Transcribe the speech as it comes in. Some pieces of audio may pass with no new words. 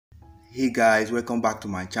Hey guys, welcome back to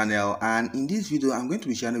my channel, and in this video I'm going to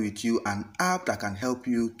be sharing with you an app that can help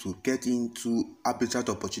you to get into arbitrage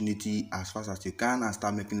opportunity as fast as you can and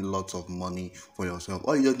start making lots of money for yourself.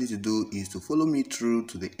 All you just need to do is to follow me through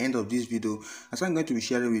to the end of this video, as I'm going to be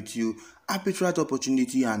sharing with you arbitrage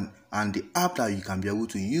opportunity and the app that you can be able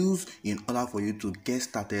to use in order for you to get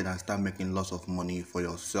started and start making lots of money for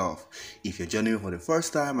yourself. If you're joining me for the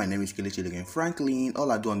first time, my name is Kelechi Franklin.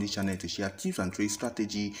 All I do on this channel is to share tips and trade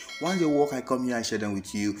strategy. Once they work, I come here, I share them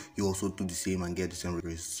with you. You also do the same and get the same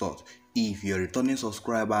result. If you're a returning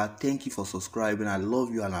subscriber, thank you for subscribing. I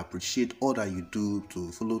love you and I appreciate all that you do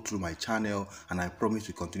to follow through my channel, and I promise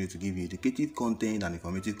to continue to give you educative content and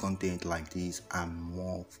informative content like this and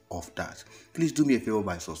more of that. Please do me a favor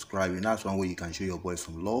by subscribing. That's one way you can show your boys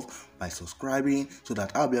some love, by subscribing, so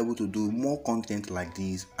that I'll be able to do more content like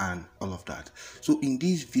this and all of that. So in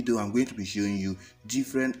this video, I'm going to be showing you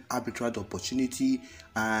different arbitrage opportunity,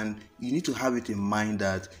 and you need to have it in mind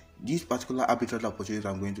that this particular arbitrage opportunity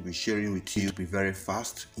I'm going to be sharing with you to be very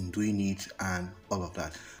fast in doing it and all of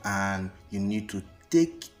that, and you need to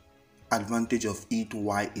take advantage of it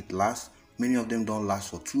while it lasts. Many of them don't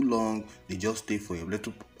last for too long, they just stay for a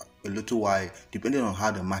little while, depending on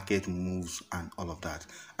how the market moves and all of that.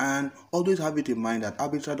 And always have it in mind that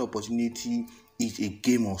arbitrage opportunity is a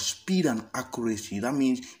game of speed and accuracy. That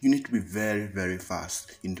means you need to be very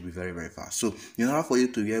fast. You need to be very fast. So in order for you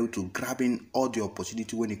to be able to grab in all the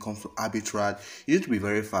opportunity when it comes to arbitrage, you need to be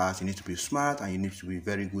very fast, you need to be smart, and you need to be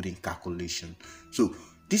very good in calculation. So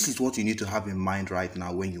this is what you need to have in mind right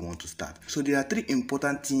now when you want to start. So there are three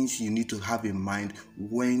important things you need to have in mind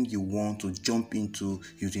when you want to jump into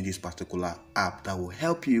using this particular app that will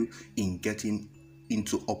help you in getting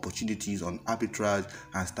into opportunities on arbitrage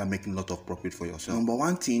and start making a lot of profit for yourself. Number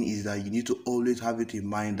one thing is that you need to always have it in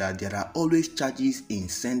mind that there are always charges in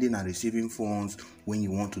sending and receiving funds when you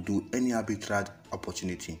want to do any arbitrage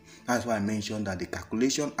opportunity. That's why I mentioned that the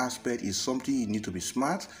calculation aspect is something you need to be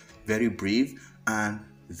smart, very brave, and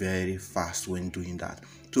very fast when doing that.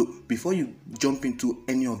 So before you jump into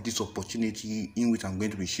any of this opportunity in which I'm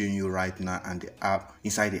going to be showing you right now and the app,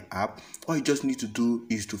 inside the app, all you just need to do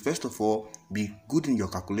is to first of all be good in your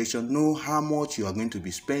calculation, know how much you are going to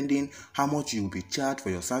be spending, how much you will be charged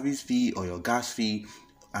for your service fee or your gas fee,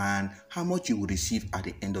 and how much you will receive at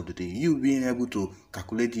the end of the day. You being able to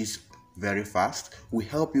calculate this very fast will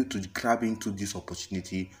help you to grab into this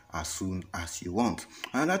opportunity as soon as you want.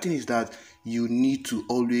 Another thing is that you need to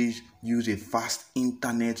always use a fast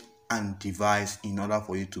internet and device in order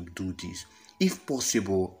for you to do this. If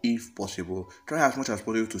possible, try as much as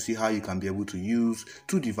possible to see how you can be able to use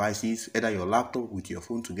two devices, either your laptop with your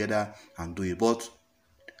phone together, and do it. But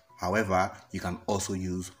however, you can also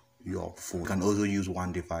use your phone. You can also use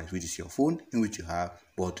one device, which is your phone, in which you have.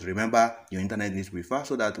 But remember, your internet needs to be fast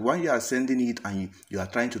so that when you are sending it and you are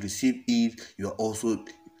trying to receive it, you are also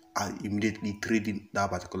immediately trading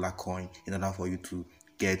that particular coin in order for you to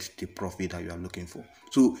get the profit that you are looking for.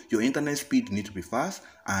 So your internet speed needs to be fast,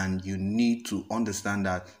 and you need to understand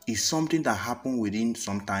that it's something that happens within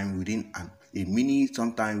some time, within a minute,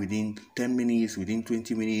 sometime within 10 minutes, within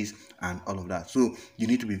 20 minutes, and all of that. So you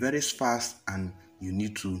need to be very fast, and you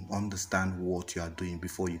need to understand what you are doing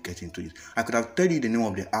before you get into it. I could have told you the name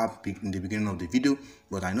of the app in the beginning of the video,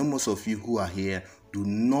 but I know most of you who are here do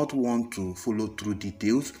not want to follow through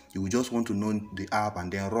details. You will just want to know the app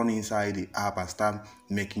and then run inside the app and start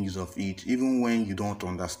making use of it, even when you don't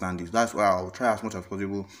understand it. That's why I'll try as much as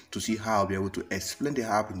possible to see how I'll be able to explain the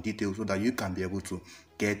app in detail so that you can be able to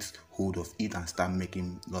get hold of it and start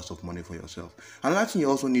making lots of money for yourself. Another thing you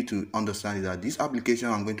also need to understand is that this application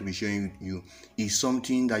I'm going to be showing you is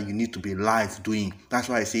something that you need to be live doing. That's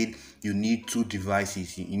why I said you need two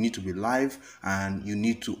devices. You need to be live, and you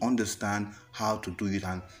need to understand how to do it.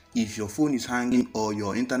 And if your phone is hanging or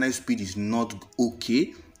your internet speed is not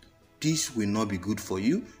okay, this will not be good for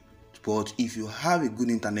you. But if you have a good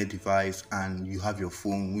internet device and you have your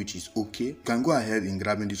phone which is okay, you can go ahead in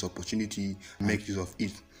grabbing this opportunity and make use of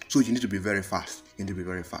it. So you need to be very fast. You need to be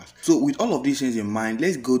very fast. So with all of these things in mind,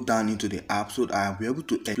 let's go down into the app so that I'll be able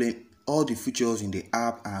to explain all the features in the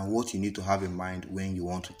app and what you need to have in mind when you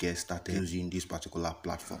want to get started using this particular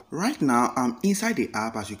platform. Right now, I'm inside the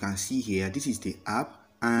app. As you can see here, this is the app.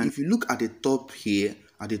 And if you look at the top here,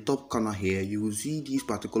 at the top corner here, you will see this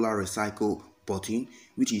particular recycle button,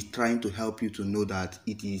 which is trying to help you to know that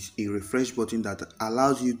it is a refresh button that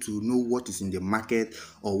allows you to know what is in the market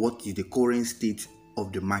or what is the current state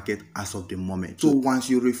of the market as of the moment. So once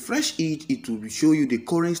you refresh it, it will show you the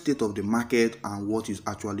current state of the market and what is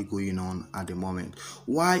actually going on at the moment.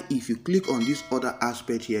 Why, if you click on this other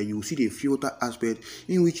aspect here, you will see the filter aspect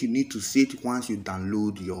in which you need to set once you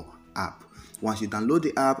download your app. Once you download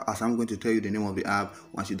the app, as I'm going to tell you the name of the app,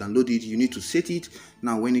 once you download it, you need to set it.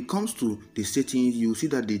 Now when it comes to the settings, you see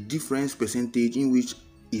that the difference percentage in which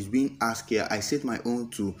is being asked here, I set my own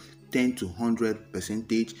to 10 to 100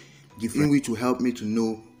 percentage, in which will help me to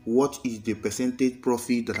know what is the percentage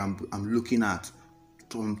profit that I'm looking at,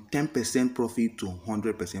 from 10% profit to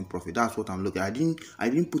 100% profit. That's what I'm looking at. I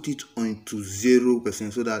didn't put it on to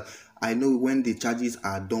 0%, so that I know when the charges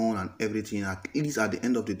are done and everything, at least at the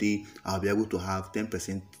end of the day, I'll be able to have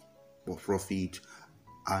 10% profit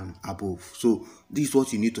and above. So this is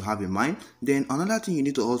what you need to have in mind. Then another thing you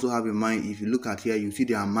need to also have in mind, if you look at here, you see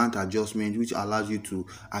the amount adjustment, which allows you to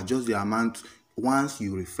adjust the amount once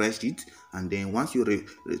you refresh it, and then once you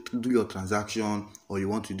do your transaction, or you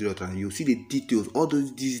want to do your transaction, you see the details. All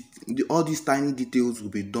these tiny details will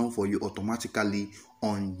be done for you automatically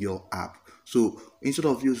on your app. So instead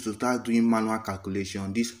of you to start doing manual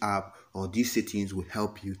calculation, this app or these settings will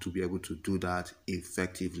help you to be able to do that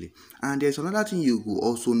effectively. And there's another thing you will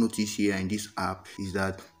also notice here in this app, is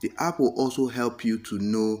that the app will also help you to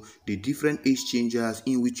know the different exchanges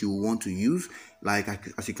in which you want to use. Like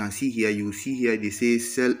as you can see here, you see here they say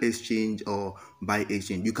sell exchange or buy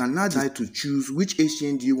exchange. You can now decide to choose which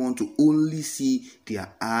exchange you want to only see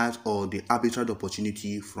their ads or the arbitrage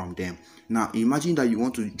opportunity from them. Now imagine that you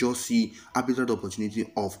want to just see arbitrage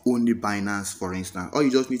opportunity of only Binance, for instance. All you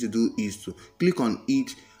just need to do is to click on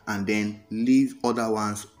it and then leave other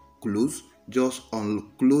ones closed. Just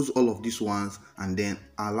close all of these ones and then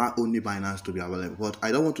allow only Binance to be available. But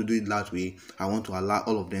I don't want to do it that way. I want to allow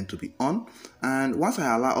all of them to be on, and once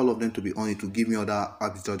I allow all of them to be on, it will give me other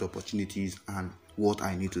arbitrage opportunities and what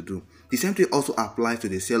I need to do. The same thing also applies to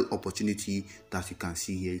the sell opportunity that you can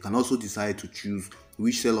see here. You can also decide to choose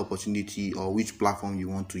which sell opportunity or which platform you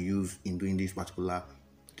want to use in doing this particular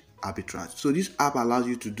arbitrage. So this app allows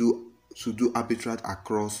you to do arbitrage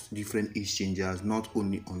across different exchanges, not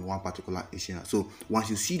only on one particular exchange. So once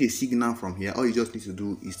you see the signal from here, all you just need to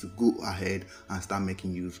do is to go ahead and start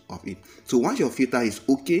making use of it. So once your filter is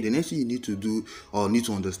okay, the next thing you need to do or need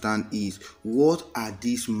to understand is, what are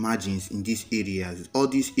these margins in these areas? All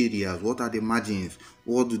these areas, what are the margins?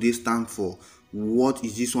 What do they stand for? What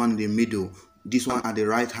is this one in the middle? This one at the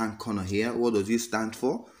right hand corner here, what does it stand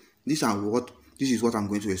for? This is what I'm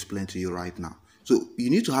going to explain to you right now. So you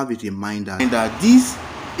need to have it in mind that this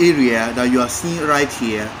area that you are seeing right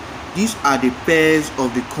here, these are the pairs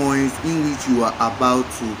of the coins in which you are about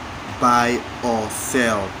to buy or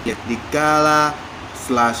sell. The Gala /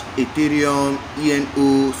 Ethereum,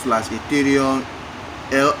 ENO / Ethereum,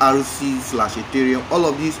 LRC / Ethereum. All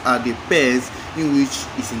of these are the pairs in which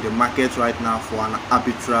is in the market right now for an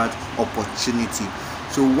arbitrage opportunity.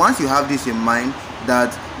 So once you have this in mind,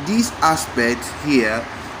 that this aspect here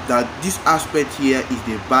is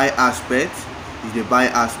the buy aspect,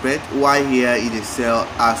 while here is the sell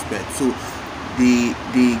aspect. So the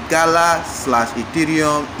Gala /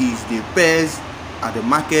 Ethereum is the pairs at the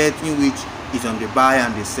market in which is on the buy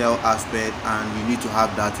and the sell aspect, and you need to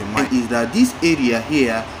have that in mind. Is that this area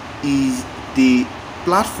here is the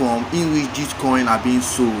platform in which these coins are being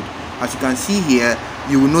sold. As you can see here,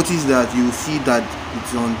 you will notice that you will see that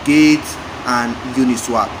it's on Gate and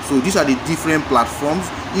Uniswap. So these are the different platforms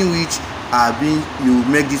in which you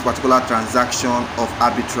make this particular transaction of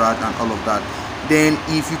arbitrage and all of that. Then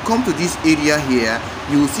if you come to this area here,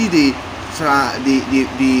 you will see the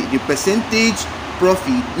percentage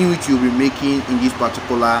profit in which you'll be making in this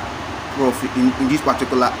particular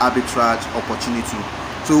arbitrage opportunity.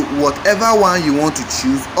 So whatever one you want to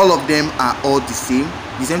choose, all of them are all the same.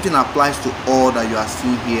 The same thing applies to all that you are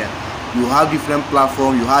seeing here. You have different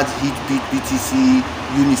platforms. You have Hitbit, BTC,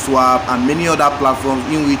 Uniswap, and many other platforms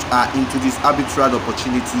in which are into this arbitrage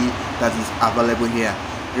opportunity that is available here.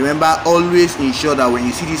 Remember, always ensure that when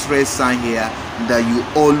you see this red sign here, that you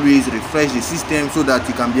always refresh the system so that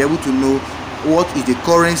you can be able to know what is the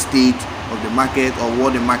current state of the market or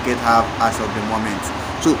what the market have as of the moment.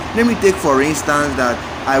 So let me take for instance that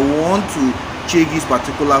I want to check this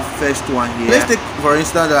particular first one here. Let's take for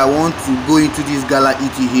instance that I want to go into this Gala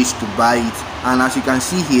ETH to buy it, and as you can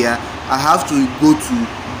see here, I have to go to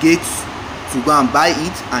Gate to go and buy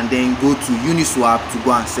it, and then go to Uniswap to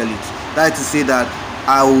go and sell it. That is to say that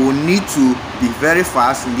I will need to be very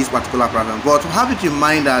fast in this particular platform. But have it in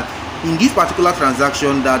mind that in this particular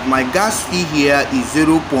transaction, that my gas fee here is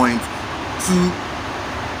 0.2%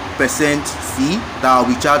 fee that I'll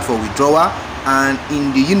be charged for withdrawal, and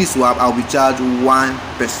in the Uniswap I'll be charged 1%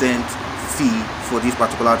 fee for this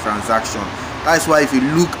particular transaction. That's why if you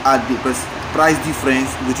look at the price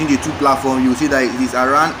difference between the two platforms, you see that it is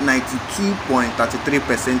around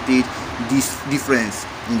 92.33% this difference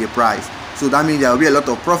in the price. So that means there will be a lot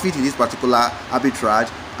of profit in this particular arbitrage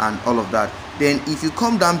and all of that. Then if you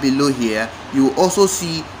come down below here, you will also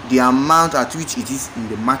see the amount at which it is in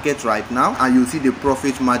the market right now, and you see the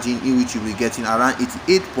profit margin in which you will be getting around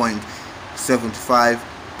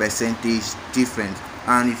 88.75% difference.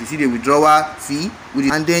 And if you see the withdrawal fee,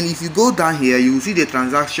 and then if you go down here, you will see the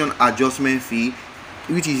transaction adjustment fee,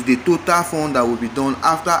 which is the total fund that will be done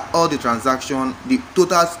after all the transaction, the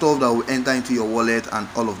total stuff that will enter into your wallet and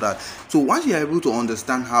all of that. So once you are able to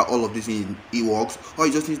understand how all of this it works, all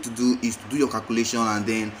you just need to do is to do your calculation and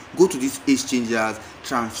then go to these exchanges,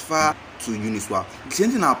 transfer to Uniswap. The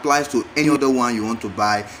same thing applies to any other one you want to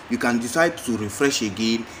buy. You can decide to refresh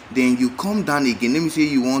again, then you come down again. Let me say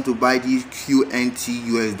you want to buy this QNT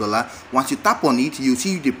US dollar. Once you tap on it, you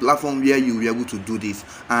see the platform where you will be able to do this,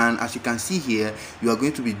 and as you can see here, you are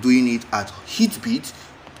going to be doing it at Hitbit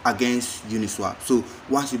against Uniswap. So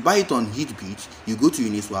once you buy it on Hitbit, you go to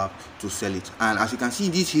Uniswap to sell it, and as you can see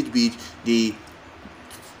in this Hitbit, the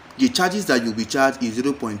charges that you'll be charged is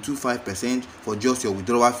 0.25% for just your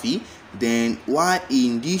withdrawal fee. Then while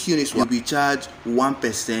in this Uniswap, you'll be charged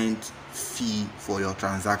 1% fee for your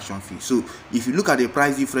transaction fee. So if you look at the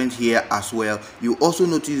price difference here as well, you also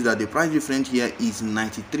notice that the price difference here is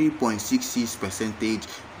 93.66%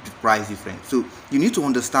 price difference. So you need to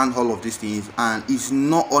understand all of these things, and it's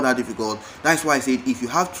not all that difficult. That's why I said if you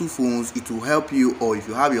have two phones, it will help you, or if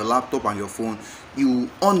you have your laptop and your phone, you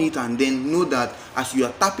on it and then know that as you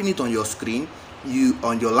are tapping it on your screen,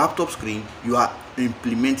 on your laptop screen, you are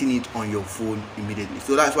implementing it on your phone immediately.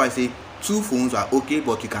 So that's why I say two phones are okay,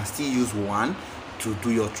 but you can still use one to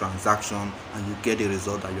do your transaction and you get the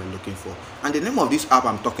result that you're looking for. And the name of this app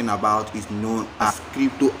I'm talking about is known as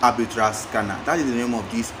Crypto Arbitrage Scanner. That is the name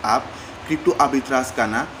of this app, Crypto Arbitrage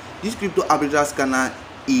Scanner. This Crypto Arbitrage Scanner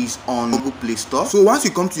is on Google Play Store. So once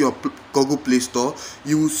you come to your Google Play Store,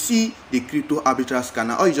 you will see the Crypto Arbitrage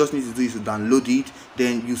Scanner. All you just need to do is to download it,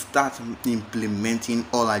 then you start implementing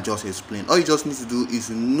all I just explained. All you just need to do is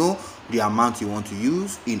to know the amount you want to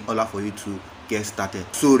use in order for you to get started.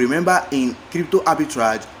 So remember, in crypto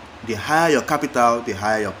arbitrage, the higher your capital, the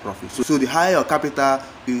higher your profit. So the higher your capital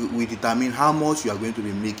will determine how much you are going to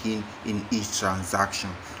be making in each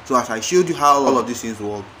transaction. So as I showed you how all of these things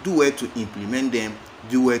work, do well to implement them,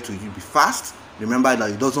 do well to be fast. Remember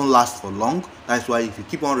that it doesn't last for long. That's why if you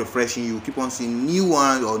keep on refreshing, you keep on seeing new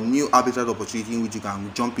ones or new arbitrage opportunity in which you can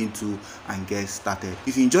jump into and get started.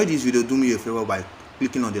 If you enjoyed this video, do me a favor by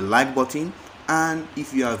clicking on the like button, and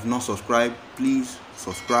if you have not subscribed, please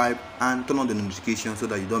subscribe and turn on the notification so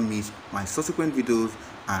that you don't miss my subsequent videos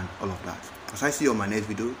and all of that. As I see you on my next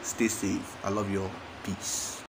video, stay safe. I love you all. Peace.